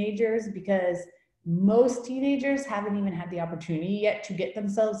most teenagers because most teenagers haven't even had the opportunity yet to get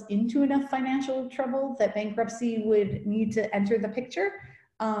themselves into enough financial trouble that bankruptcy would need to enter the picture.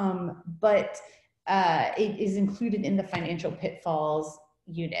 But it is included in the financial pitfalls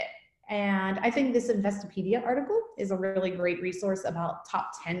unit. And I think this Investopedia article is a really great resource about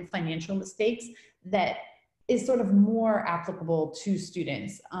top 10 financial mistakes that is sort of more applicable to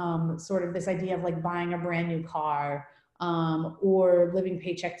students. Sort of this idea of like buying a brand new car, or living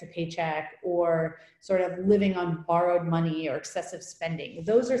paycheck to paycheck, or sort of living on borrowed money or excessive spending.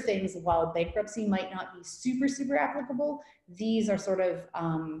 Those are things, while bankruptcy might not be super applicable, these are sort of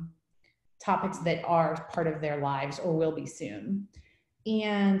topics that are part of their lives or will be soon.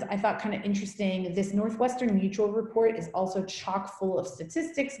 And I thought kind of interesting, this Northwestern Mutual report is also chock full of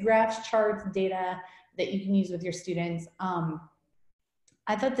statistics, graphs, charts, data that you can use with your students.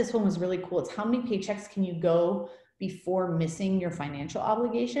 I thought this one was really cool. It's how many paychecks can you go before missing your financial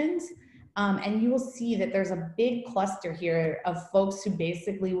obligations? And you will see that there's a big cluster here of folks who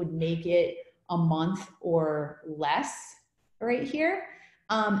basically would make it a month or less right here.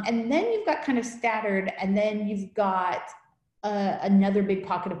 And then you've got kind of scattered, and then you've got another big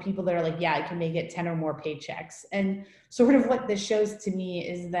pocket of people that are like, yeah, I can make it 10 or more paychecks. And sort of what this shows to me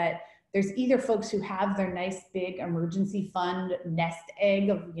is that there's either folks who have their nice big emergency fund nest egg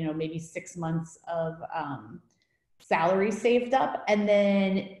of, you know, maybe 6 months of salary saved up. And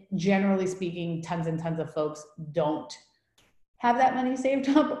then generally speaking, tons and tons of folks don't have that money saved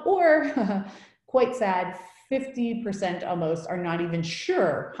up, or quite sad, 50% almost are not even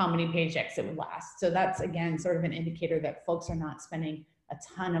sure how many paychecks it would last. So that's, again, sort of an indicator that folks are not spending a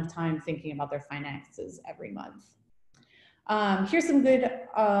ton of time thinking about their finances every month. Here's some good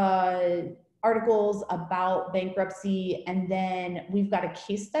articles about bankruptcy, and then we've got a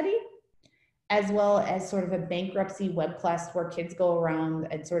case study. as well as sort of a bankruptcy web quest where kids go around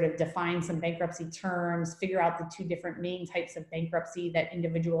and sort of define some bankruptcy terms, figure out the 2 different main types of bankruptcy that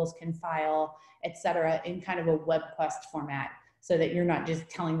individuals can file, et cetera, in kind of a web quest format, so that you're not just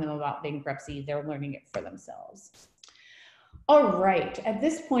telling them about bankruptcy, they're learning it for themselves. All right, at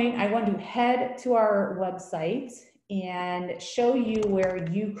this point, I want to head to our website and show you where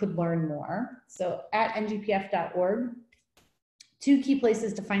you could learn more. So at ngpf.org, 2 key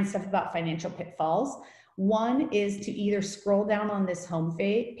places to find stuff about financial pitfalls. One is to either scroll down on this home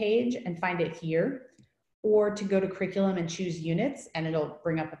page and find it here, or to go to curriculum and choose units, and it'll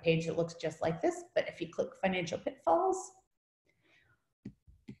bring up a page that looks just like this. But if you click financial pitfalls,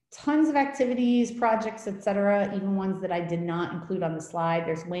 tons of activities, projects, etc., even ones that I did not include on the slide,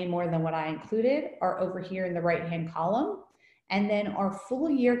 there's way more than what I included, are over here in the right-hand column. And then our full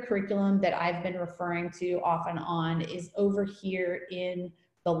year curriculum that I've been referring to off and on is over here in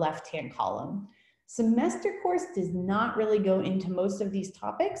the left-hand column. Semester course does not really go into most of these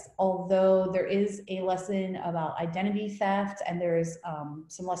topics, although there is a lesson about identity theft, and there's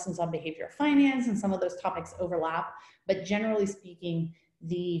some lessons on behavioral finance, and some of those topics overlap. But generally speaking,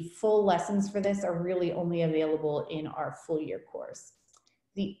 the full lessons for this are really only available in our full year course.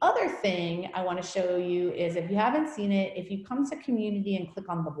 The other thing I want to show you is, if you haven't seen it, if you come to community and click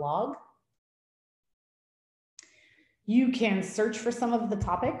on the blog, you can search for some of the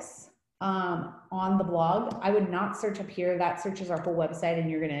topics on the blog. I would not search up here. That searches our whole website, and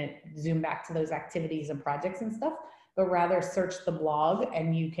you're going to zoom back to those activities and projects and stuff, but rather search the blog,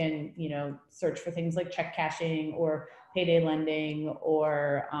 and you can, you know, search for things like check cashing or payday lending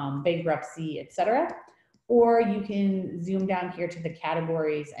or bankruptcy, etc. Or you can zoom down here to the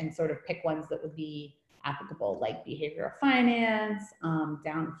categories and sort of pick ones that would be applicable, like behavioral finance.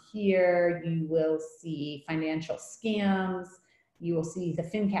 Down here, you will see financial scams. You will see the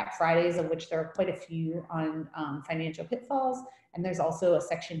FinCap Fridays, of which there are quite a few on financial pitfalls. And there's also a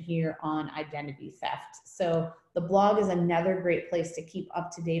section here on identity theft. So the blog is another great place to keep up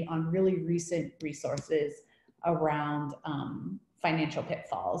to date on really recent resources around financial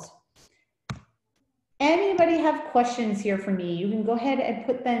pitfalls. Anybody have questions here for me? You can go ahead and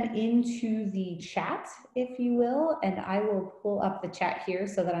put them into the chat, if you will, and I will pull up the chat here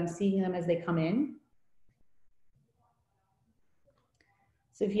so that I'm seeing them as they come in.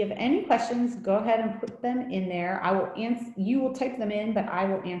 So if you have any questions, go ahead and put them in there. I will answer, you will type them in, but I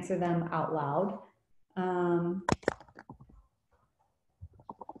will answer them out loud.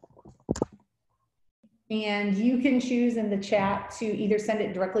 And you can choose in the chat to either send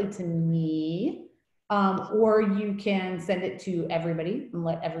it directly to me, or you can send it to everybody and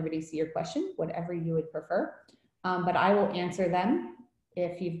let everybody see your question, whatever you would prefer. But I will answer them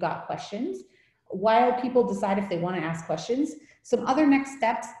if you've got questions. While people decide if they want to ask questions, some other next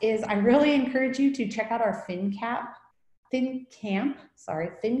steps is I really encourage you to check out our FinCamp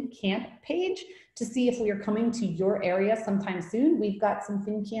page to see if we are coming to your area sometime soon. We've got some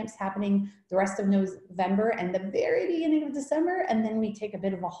FinCamps happening the rest of November and the very beginning of December, and then we take a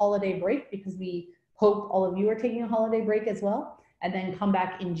bit of a holiday break because we hope all of you are taking a holiday break as well, and then come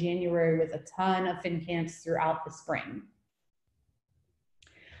back in January with a ton of FinCamps throughout the spring.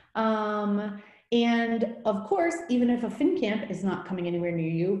 And of course, even if a FinCamp is not coming anywhere near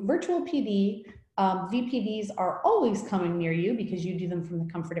you, virtual PD, VPDs are always coming near you because you do them from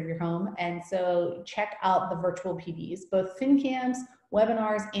the comfort of your home. And so check out the virtual PDs. Both FinCamps,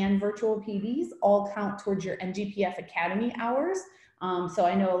 webinars, and virtual PDs all count towards your NGPF Academy hours. So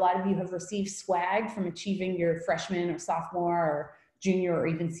I know a lot of you have received swag from achieving your freshman or sophomore or junior or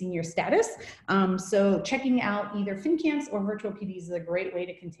even senior status. So checking out either FinCamps or virtual PDs is a great way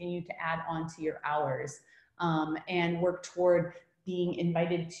to continue to add on to your hours and work toward being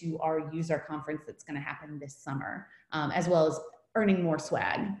invited to our user conference that's going to happen this summer, as well as earning more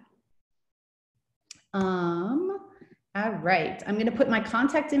swag. All right, I'm going to put my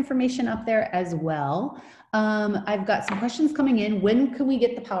contact information up there as well. I've got some questions coming in. When can we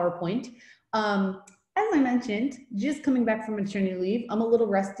get the PowerPoint? As I mentioned, just coming back from maternity leave, I'm a little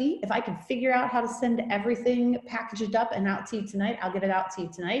rusty. If I can figure out how to send everything packaged up and out to you tonight, I'll get it out to you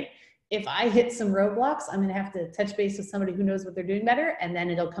tonight. If I hit some roadblocks, I'm gonna have to touch base with somebody who knows what they're doing better, and then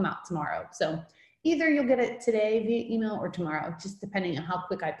it'll come out tomorrow. So either you'll get it today via email or tomorrow, just depending on how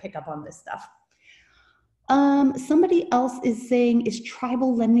quick I pick up on this stuff. Somebody else is saying, is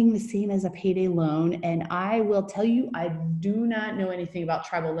tribal lending the same as a payday loan? And I will tell you, I do not know anything about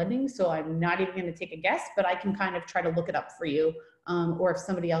tribal lending, so I'm not even going to take a guess, but I can kind of try to look it up for you. Or if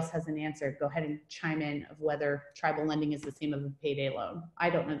somebody else has an answer, go ahead and chime in of whether tribal lending is the same as a payday loan. I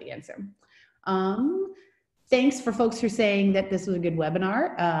don't know the answer. Thanks for folks who are saying that this was a good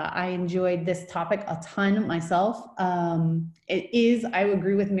webinar. I enjoyed this topic a ton myself. It is, I would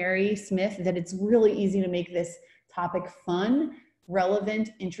agree with Mary Smith, that it's really easy to make this topic fun, relevant,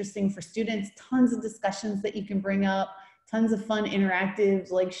 interesting for students, tons of discussions that you can bring up, tons of fun interactives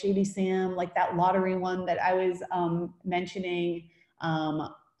like Shady Sam, like that lottery one that I was mentioning,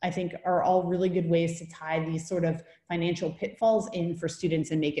 I think are all really good ways to tie these sort of financial pitfalls in for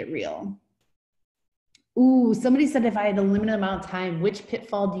students and make it real. Ooh, somebody said if I had a limited amount of time, which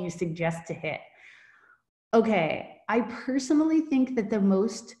pitfall do you suggest to hit? Okay, I personally think that the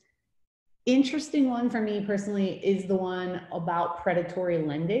most interesting one for me personally is the one about predatory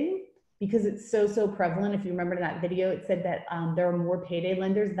lending, because it's so prevalent. If you remember in that video, it said that there are more payday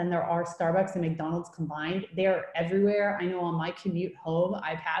lenders than there are Starbucks and McDonald's combined. They are everywhere. I know on my commute home,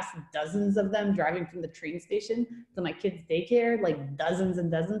 I pass dozens of them driving from the train station to my kids' daycare, like dozens and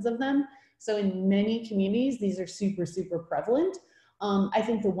dozens of them. So in many communities, these are super prevalent. I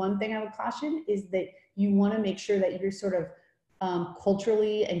think the one thing I would caution is that you want to make sure that you're sort of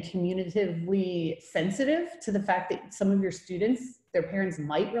culturally and communicatively sensitive to the fact that some of your students, their parents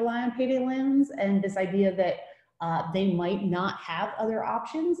might rely on payday loans, and this idea that they might not have other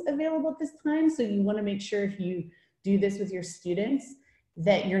options available at this time. So you want to make sure if you do this with your students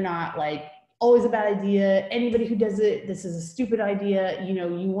that you're not like, always a bad idea. Anybody who does it, this is a stupid idea. You know,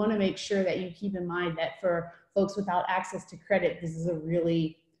 you want to make sure that you keep in mind that for folks without access to credit, this is a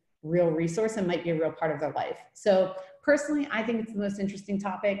really real resource and might be a real part of their life. So personally, I think it's the most interesting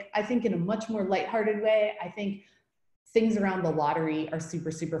topic. I think in a much more lighthearted way, I think things around the lottery are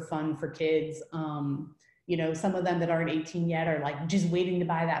super fun for kids. You know, some of them that aren't 18 yet are like just waiting to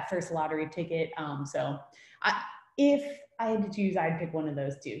buy that first lottery ticket. If I had to choose, I'd pick one of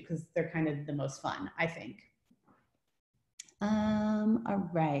those two because they're kind of the most fun, I think. All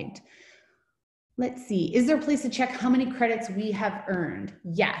right. Let's see. Is there a place to check how many credits we have earned?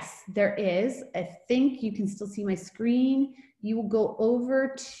 Yes, there is. I think you can still see my screen. You will go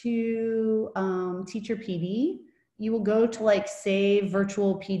over to Teacher PD. You will go to like say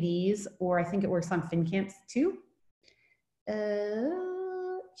virtual PDs, or I think it works on FinCamps too.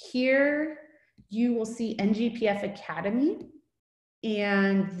 Here you will see NGPF Academy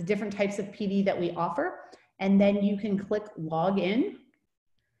and the different types of PD that we offer. And then you can click log in.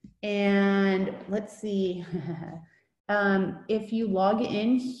 And let's see, if you log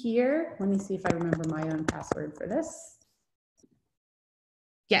in here, let me see if I remember my own password for this.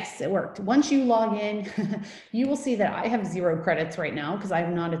 Yes, it worked. Once you log in, you will see that I have 0 credits right now because I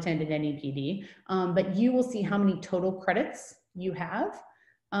have not attended any PD, but you will see how many total credits you have.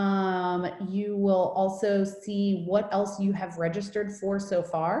 You will also see what else you have registered for so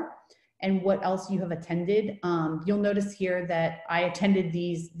far and what else you have attended. You'll notice here that I attended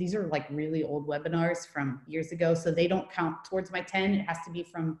these are like really old webinars from years ago, so they don't count towards my 10. It has to be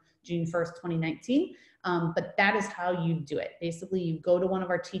from June 1st, 2019. But that is how you do it. Basically, you go to one of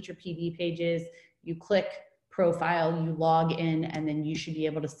our teacher PD pages, you click profile, you log in, and then you should be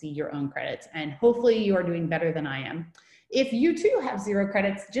able to see your own credits. And hopefully you are doing better than I am. If you too have 0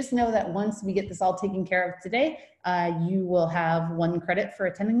 credits, just know that once we get this all taken care of today, you will have 1 credit for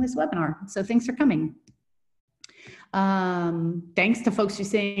attending this webinar. So thanks for coming. Thanks to folks who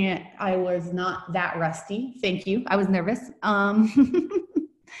saying I was not that rusty. Thank you. I was nervous.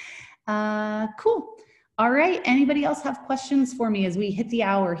 Cool. All right. Anybody else have questions for me as we hit the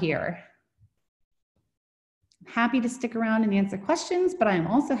hour here? Happy to stick around and answer questions, but I'm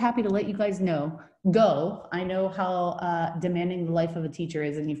also happy to let you guys know, I know how demanding the life of a teacher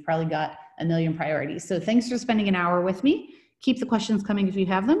is, and you've probably got a million priorities. So thanks for spending an hour with me. Keep the questions coming if you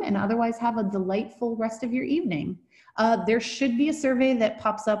have them, and otherwise have a delightful rest of your evening. There should be a survey that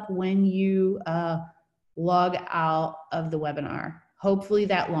pops up when you log out of the webinar. Hopefully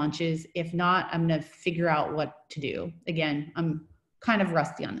that launches. If not, I'm gonna figure out what to do. Again, I'm kind of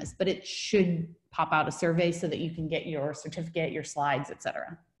rusty on this, but it should pop out a survey so that you can get your certificate, your slides,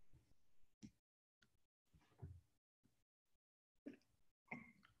 etc.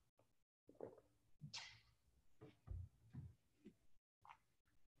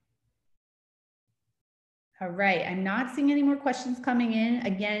 All right, I'm not seeing any more questions coming in.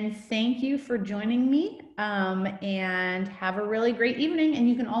 Again, thank you for joining me and have a really great evening. And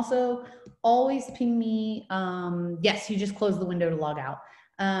you can also always ping me. Yes, you just closed the window to log out.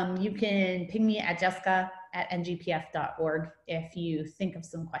 You can ping me at jessica@ngpf.org if you think of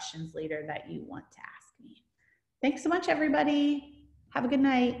some questions later that you want to ask me. Thanks so much, everybody. Have a good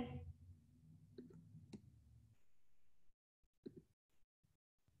night.